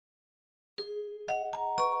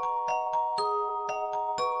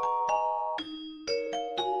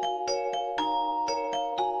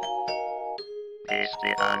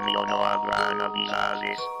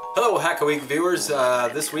Hello Hack a Week viewers,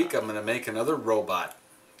 this week I'm going to make another robot.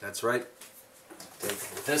 That's right, take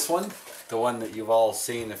this one, the one that you've all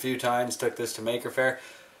seen a few times, took this to Maker Faire.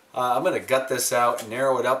 I'm going to gut this out,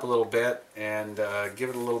 narrow it up a little bit, and give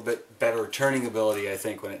it a little bit better turning ability, I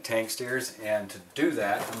think, when it tank steers. And to do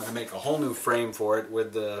that, I'm going to make a whole new frame for it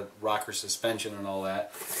with the rocker suspension and all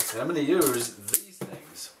that. And I'm going to use these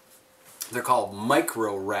things. They're called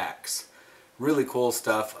MicroRax. Really cool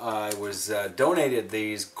stuff. I was donated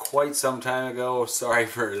these quite some time ago. Sorry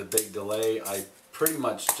for the big delay. I pretty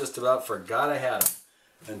much just about forgot I had them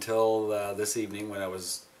until this evening when I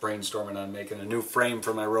was brainstorming on making a new frame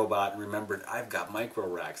for my robot and remembered I've got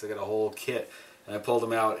MicroRax. I got a whole kit, and I pulled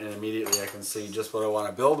them out and immediately I can see just what I want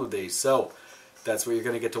to build with these. So that's what you're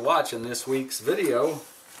going to get to watch in this week's video.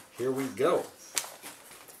 Here we go.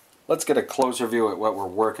 Let's get a closer view at what we're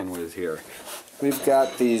working with here. We've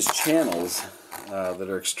got these channels that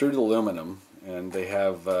are extruded aluminum, and they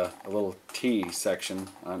have a little T section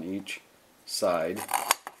on each side,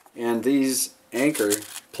 and these anchor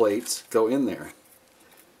plates go in there.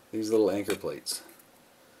 These little anchor plates,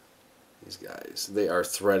 these guys, they are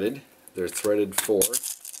threaded. They're threaded for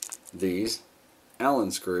these Allen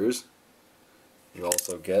screws. You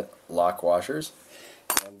also get lock washers,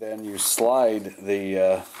 and then you slide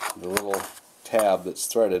the little tab that's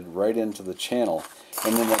threaded right into the channel.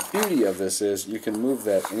 And then the beauty of this is you can move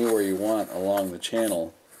that anywhere you want along the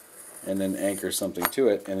channel and then anchor something to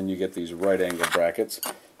it, and then you get these right angle brackets,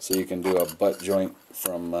 so you can do a butt joint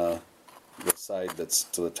from the side that's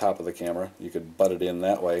to the top of the camera. You could butt it in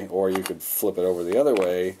that way, or you could flip it over the other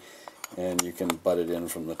way and you can butt it in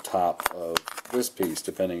from the top of this piece,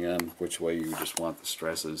 depending on which way you just want the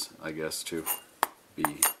stresses, I guess, to be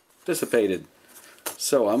dissipated.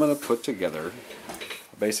 So I'm going to put together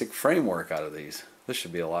a basic framework out of these. This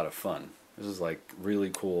should be a lot of fun. This is like really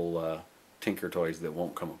cool Tinker toys that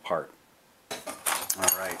won't come apart.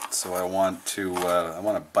 Alright, so I want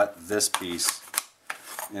to butt this piece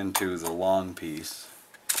into the long piece.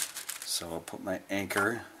 So I'll put my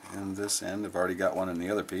anchor in this end. I've already got one in the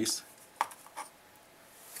other piece.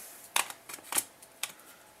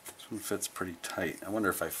 This one fits pretty tight. I wonder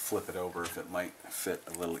if I flip it over if it might fit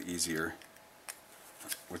a little easier.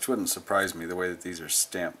 Which wouldn't surprise me. The way that these are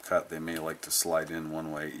stamp cut, they may like to slide in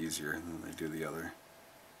one way easier than they do the other.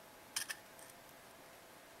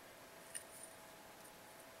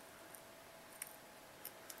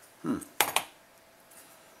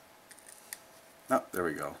 Oh, there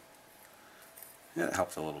we go. Yeah, it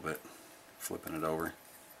helped a little bit, flipping it over.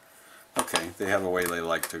 Okay, they have a way they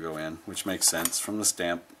like to go in, which makes sense from the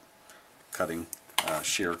stamp cutting,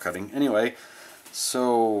 shear cutting. Anyway,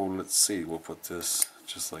 so let's see, we'll put this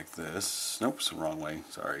just like this. Nope, it's the wrong way,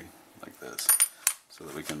 sorry, like this, so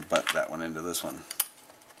that we can butt that one into this one.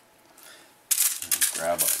 And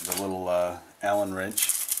grab the little Allen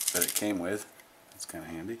wrench that it came with. That's kind of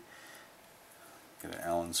handy. Get an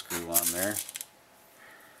Allen screw on there,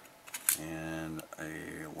 and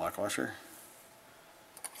a lock washer.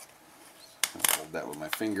 I'll hold that with my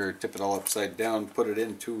finger, tip it all upside down, put it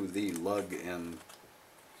into the lug, and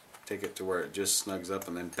take it to where it just snugs up,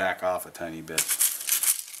 and then back off a tiny bit.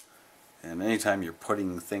 And anytime you're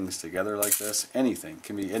putting things together like this, anything,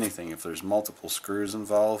 can be anything. If there's multiple screws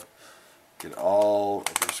involved, get all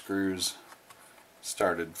of your screws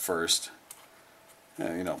started first.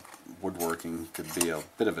 You know, woodworking could be a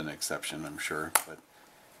bit of an exception, I'm sure, but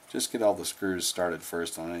just get all the screws started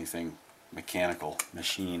first on anything mechanical,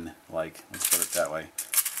 machine-like, let's put it that way.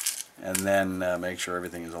 And then make sure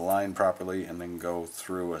everything is aligned properly, and then go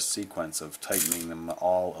through a sequence of tightening them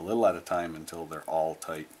all a little at a time until they're all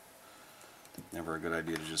tight. Never a good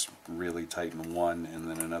idea to just really tighten one and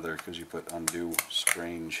then another, because you put undue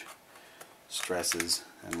strange stresses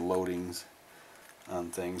and loadings on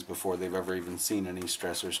things before they've ever even seen any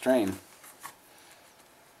stress or strain.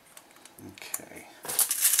 Okay,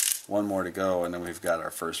 one more to go, and then we've got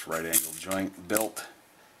our first right angle joint built.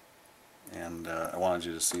 And I wanted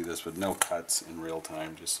you to see this with no cuts in real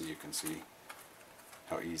time, just so you can see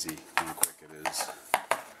how easy and quick it is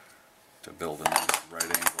to build a nice right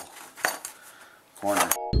angle corner.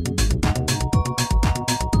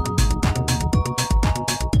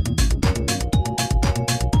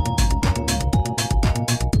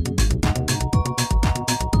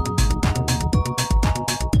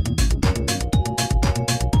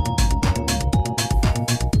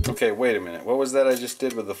 Okay, wait a minute. What was that I just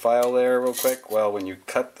did with the file there real quick? Well, when you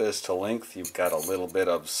cut this to length, you've got a little bit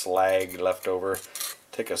of slag left over.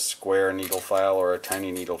 Take a square needle file or a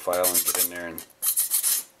tiny needle file and get in there and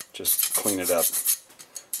just clean it up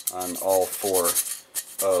on all four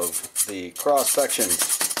of the cross section.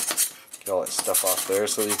 Get all that stuff off there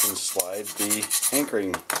so you can slide the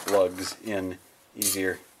anchoring lugs in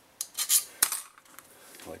easier,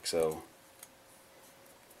 like so.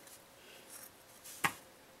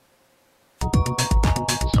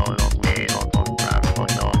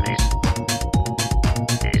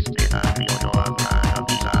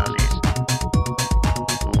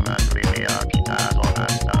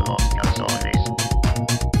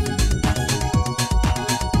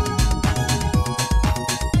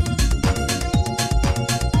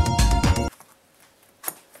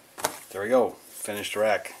 There we go, finished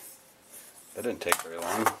rack. That didn't take very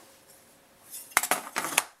long.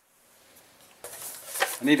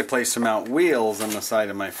 I need a place to mount wheels on the side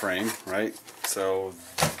of my frame, right? So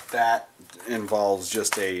that involves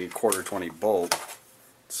just a 1/4 20 bolt.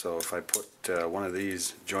 So if I put one of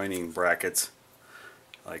these joining brackets,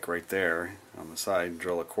 like right there on the side,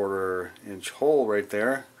 drill a 1/4 inch hole right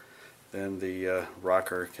there, then the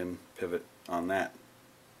rocker can pivot on that.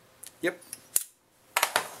 Yep.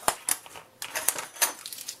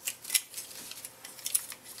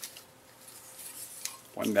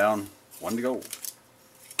 One down, one to go.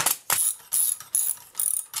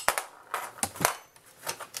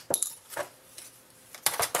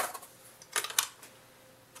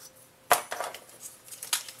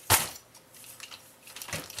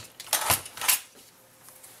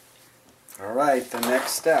 Alright, the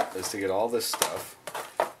next step is to get all this stuff.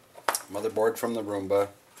 Motherboard from the Roomba,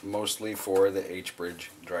 mostly for the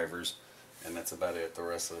H-bridge drivers, and that's about it. The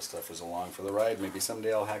rest of the stuff is along for the ride. Maybe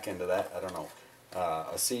someday I'll hack into that, I don't know.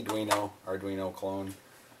 A Arduino clone,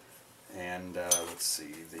 and let's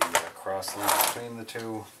see, the cross link between the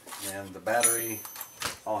two, and the battery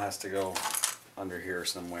all has to go under here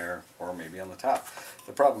somewhere, or maybe on the top.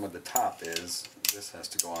 The problem with the top is this has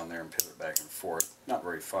to go on there and pivot back and forth. Not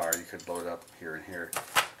very far, you could load up here and here.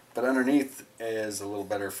 But underneath is a little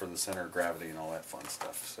better for the center of gravity and all that fun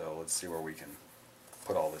stuff. So let's see where we can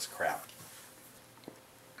put all this crap.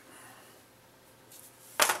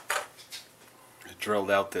 I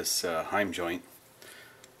drilled out this heim joint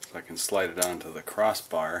so I can slide it onto the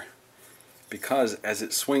crossbar, because as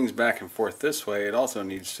it swings back and forth this way, it also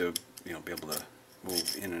needs to, you know, be able to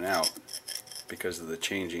move in and out because of the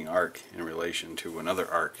changing arc in relation to another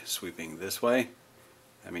arc sweeping this way.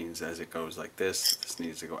 That means as it goes like this, this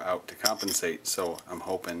needs to go out to compensate. So I'm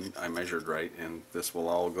hoping I measured right and this will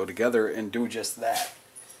all go together and do just that.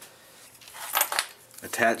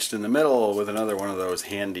 Attached in the middle with another one of those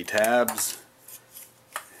handy tabs.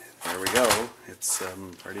 There we go. It's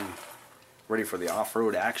ready for the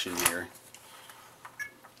off-road action here.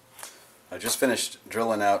 I just finished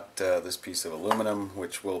drilling out this piece of aluminum,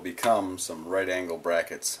 which will become some right angle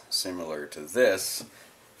brackets similar to this.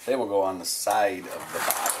 They will go on the side of the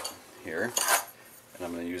bot here, and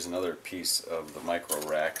I'm going to use another piece of the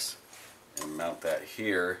MicroRax and mount that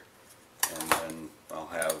here, and then I'll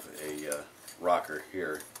have a rocker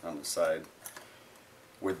here on the side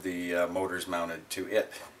with the motors mounted to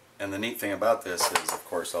it. And the neat thing about this is, of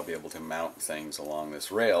course, I'll be able to mount things along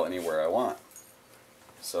this rail anywhere I want.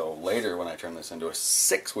 So later, when I turn this into a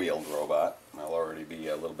 6-wheeled robot, I'll already be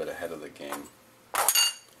a little bit ahead of the game.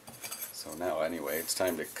 So now, anyway, it's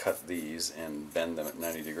time to cut these and bend them at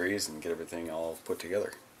 90 degrees and get everything all put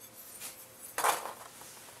together.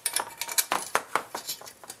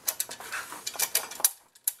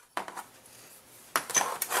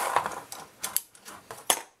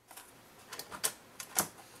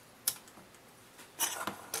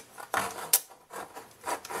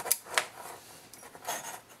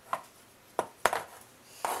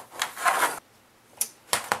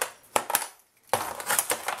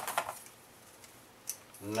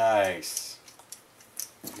 Nice.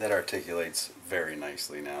 That articulates very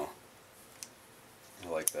nicely now. I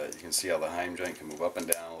like that. You can see how the heim joint can move up and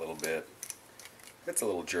down a little bit. It's a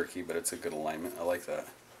little jerky, but it's a good alignment. I like that.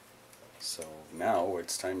 So now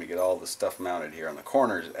it's time to get all the stuff mounted here on the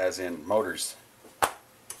corners, as in motors.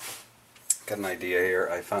 Got an idea here.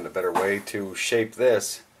 I found a better way to shape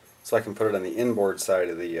this so I can put it on the inboard side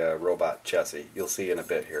of the robot chassis. You'll see in a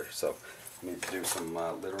bit here. So I need to do some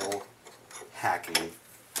literal hacking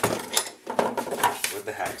with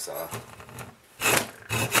the hacksaw.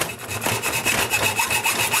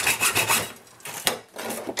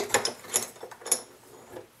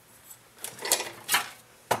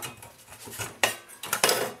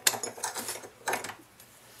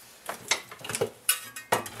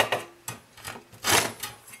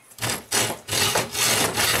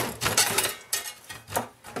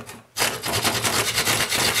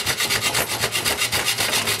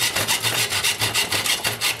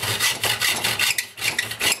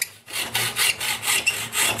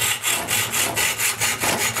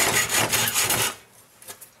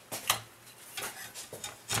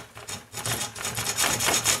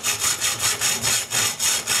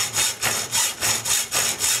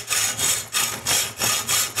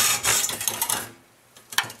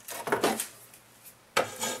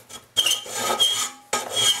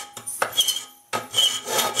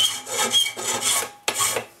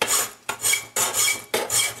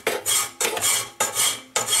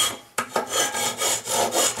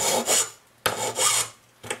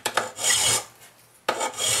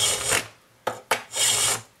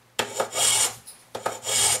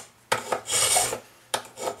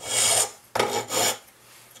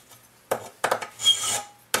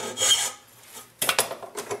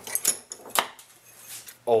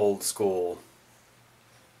 old school.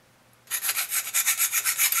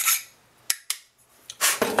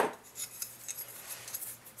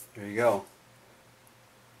 There you go.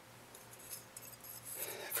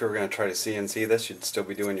 If you were going to try to CNC this, you'd still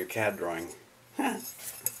be doing your CAD drawing.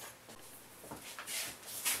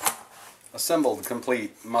 Assembled,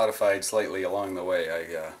 complete, modified slightly along the way.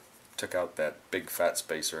 I took out that big fat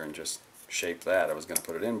spacer and just shaped that. I was going to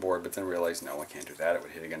put it inboard, but then realized, no, I can't do that. It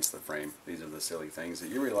would hit against the frame. These are the silly things that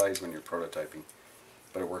you realize when you're prototyping.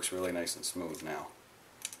 But it works really nice and smooth now.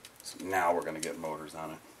 So now we're going to get motors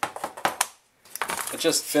on it. I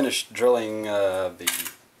just finished drilling the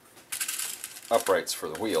uprights for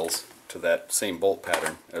the wheels to that same bolt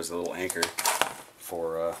pattern as the little anchor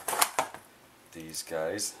for these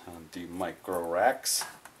guys on the MicroRax.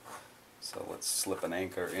 So let's slip an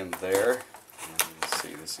anchor in there. And you can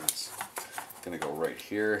see this is going to go right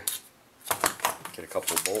here. Get a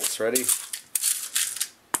couple of bolts ready.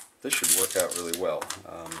 This should work out really well.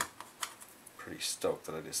 Pretty stoked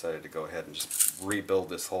that I decided to go ahead and just rebuild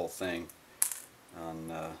this whole thing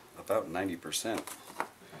on about 90%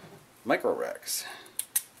 MicroRax.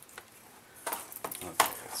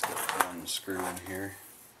 Okay, let's get one screw in here.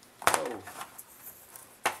 Oh,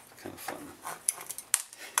 kind of fun.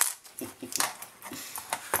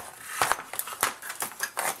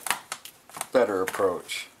 Better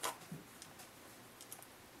approach.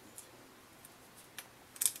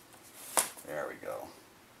 There we go.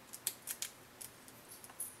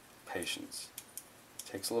 Patience.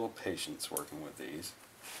 Takes a little patience working with these.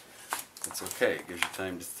 It's okay. It gives you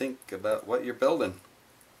time to think about what you're building.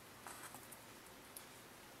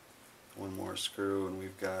 One more screw and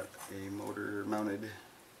we've got a motor mounted.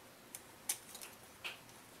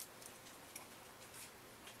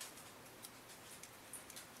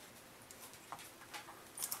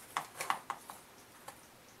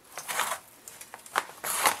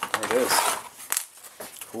 There it is.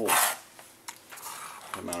 Cool.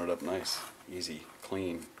 I mounted up nice, easy,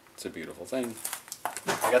 clean. It's a beautiful thing.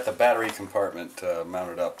 I got the battery compartment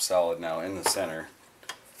mounted up solid now in the center.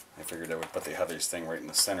 I figured I would put the heaviest thing right in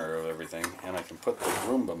the center of everything, and I can put the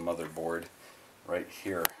Roomba motherboard right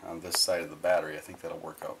here on this side of the battery. I think that'll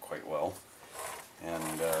work out quite well.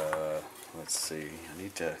 And let's see, I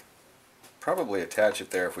need to probably attach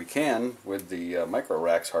it there if we can with the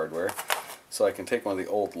MicroRax hardware, so I can take one of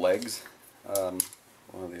the old legs,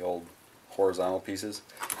 one of the old horizontal pieces,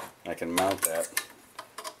 and I can mount that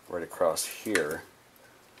right across here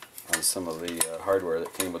on some of the hardware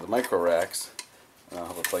that came with the MicroRax, and I'll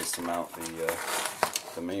have a place to mount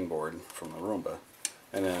the main board from the Roomba,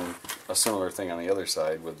 and then a similar thing on the other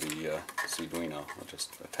side with the Arduino. I'll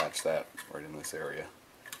just attach that right in this area,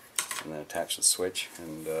 and then attach the switch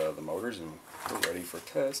and the motors, and we're ready for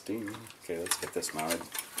testing. Okay, let's get this mounted.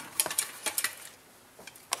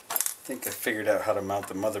 I think I figured out how to mount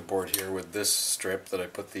the motherboard here with this strip that I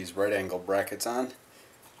put these right angle brackets on,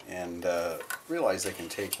 and realized I can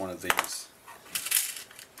take one of these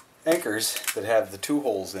anchors that have the two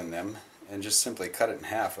holes in them and just simply cut it in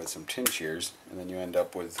half with some tin shears, and then you end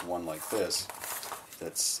up with one like this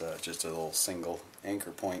that's just a little single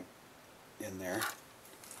anchor point in there,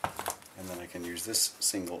 and then I can use this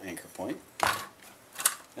single anchor point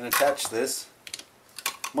and attach this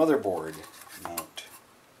motherboard mount.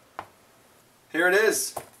 Here it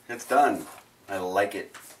is. It's done. I like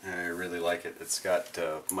it. I really like it. It's got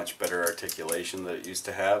much better articulation than it used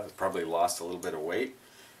to have. It probably lost a little bit of weight.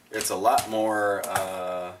 It's a lot more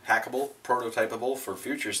hackable, prototypable for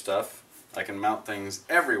future stuff. I can mount things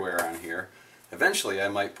everywhere on here. Eventually I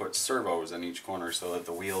might put servos in each corner so that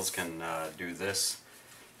the wheels can do this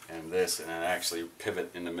and actually pivot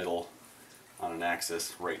in the middle on an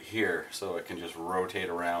axis right here, so it can just rotate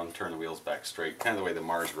around, turn the wheels back straight, kind of the way the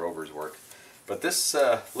Mars rovers work. But this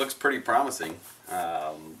looks pretty promising.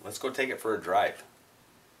 Let's go take it for a drive.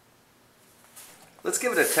 Let's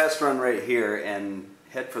give it a test run right here and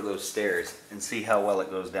head for those stairs and see how well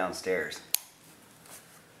it goes downstairs.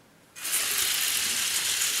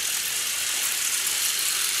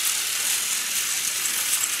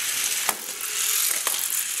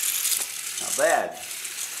 Not bad.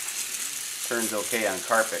 Turns okay on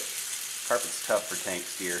carpet. Carpet's tough for tank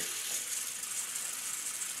steer.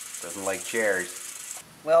 Doesn't like chairs.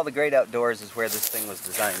 Well, the great outdoors is where this thing was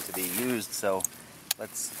designed to be used, so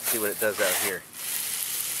let's see what it does out here.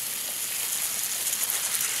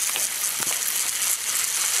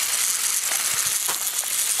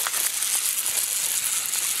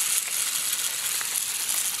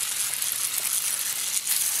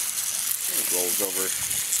 It rolls over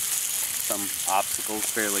some obstacles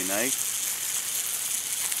fairly nice.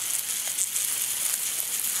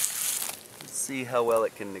 Let's see how well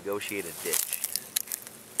it can negotiate a ditch.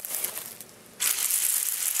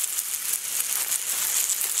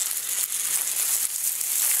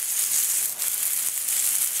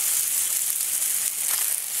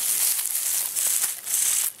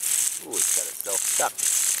 Ooh, it's got itself stuck.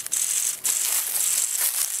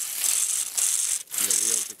 The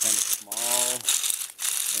wheels are kind of small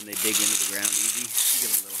and they dig into the ground easy.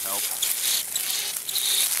 Give it a little help.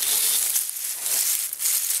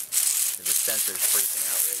 The sensor's freaking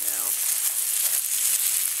out right now.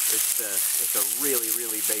 It's a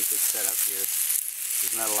really basic setup here.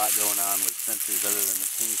 There's not a lot going on with sensors other than the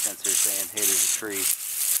ping sensor saying, hey, there's a tree.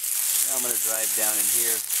 Now I'm going to drive down in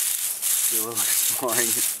here, do a little exploring,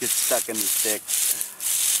 get stuck in the stick.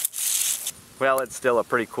 Well, it's still a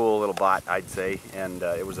pretty cool little bot, I'd say, and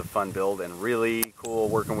it was a fun build and really cool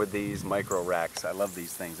working with these MicroRax. I love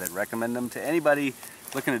these things. I'd recommend them to anybody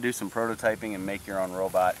looking to do some prototyping and make your own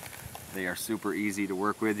robot. They are super easy to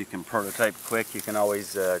work with. You can prototype quick. You can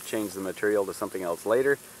always change the material to something else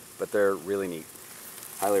later, but they're really neat.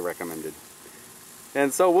 Highly recommended.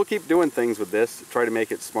 And so we'll keep doing things with this, try to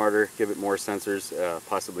make it smarter, give it more sensors,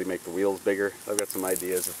 possibly make the wheels bigger. I've got some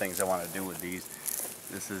ideas of things I want to do with these.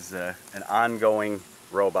 This is an ongoing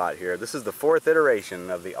robot here. This is the 4th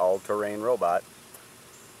iteration of the all-terrain robot.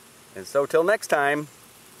 And so till next time,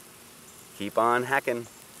 keep on hacking.